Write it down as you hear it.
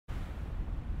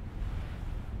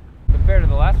compared to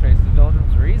the last race, the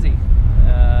Doldrums were easy.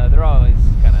 They're always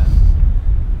kind of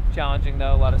challenging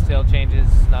though. A lot of sail changes,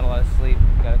 not a lot of sleep.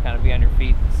 You got to kind of be on your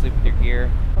feet, sleep with your gear.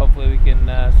 Hopefully we can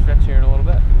stretch here in a little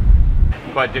bit.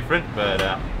 Quite different,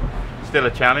 but still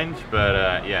a challenge.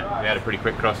 But yeah, we had a pretty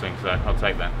quick crossing, so I'll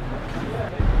take that.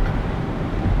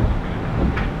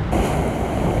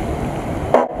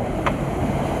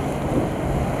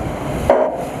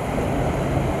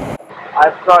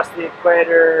 I've crossed the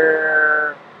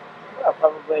equator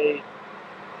probably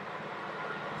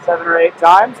 7 or 8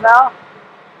 times now.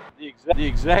 The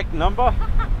exact number? 5,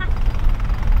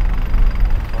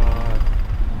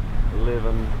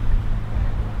 11,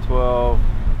 12,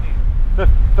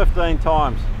 15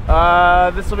 times.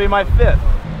 This will be my 5th.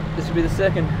 This will be the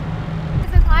 2nd.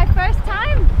 This is my first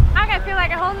time. I'm gonna feel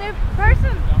like a whole new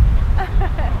person.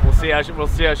 We'll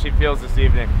see how she feels this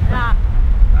evening. Yeah.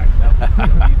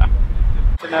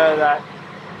 To know that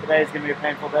today is going to be a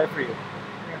painful day for you.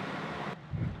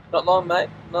 Not long, mate.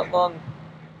 Not long.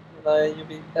 You know, you'll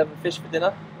be having fish for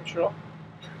dinner, I'm sure.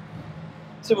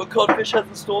 See what codfish has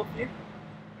in store for you.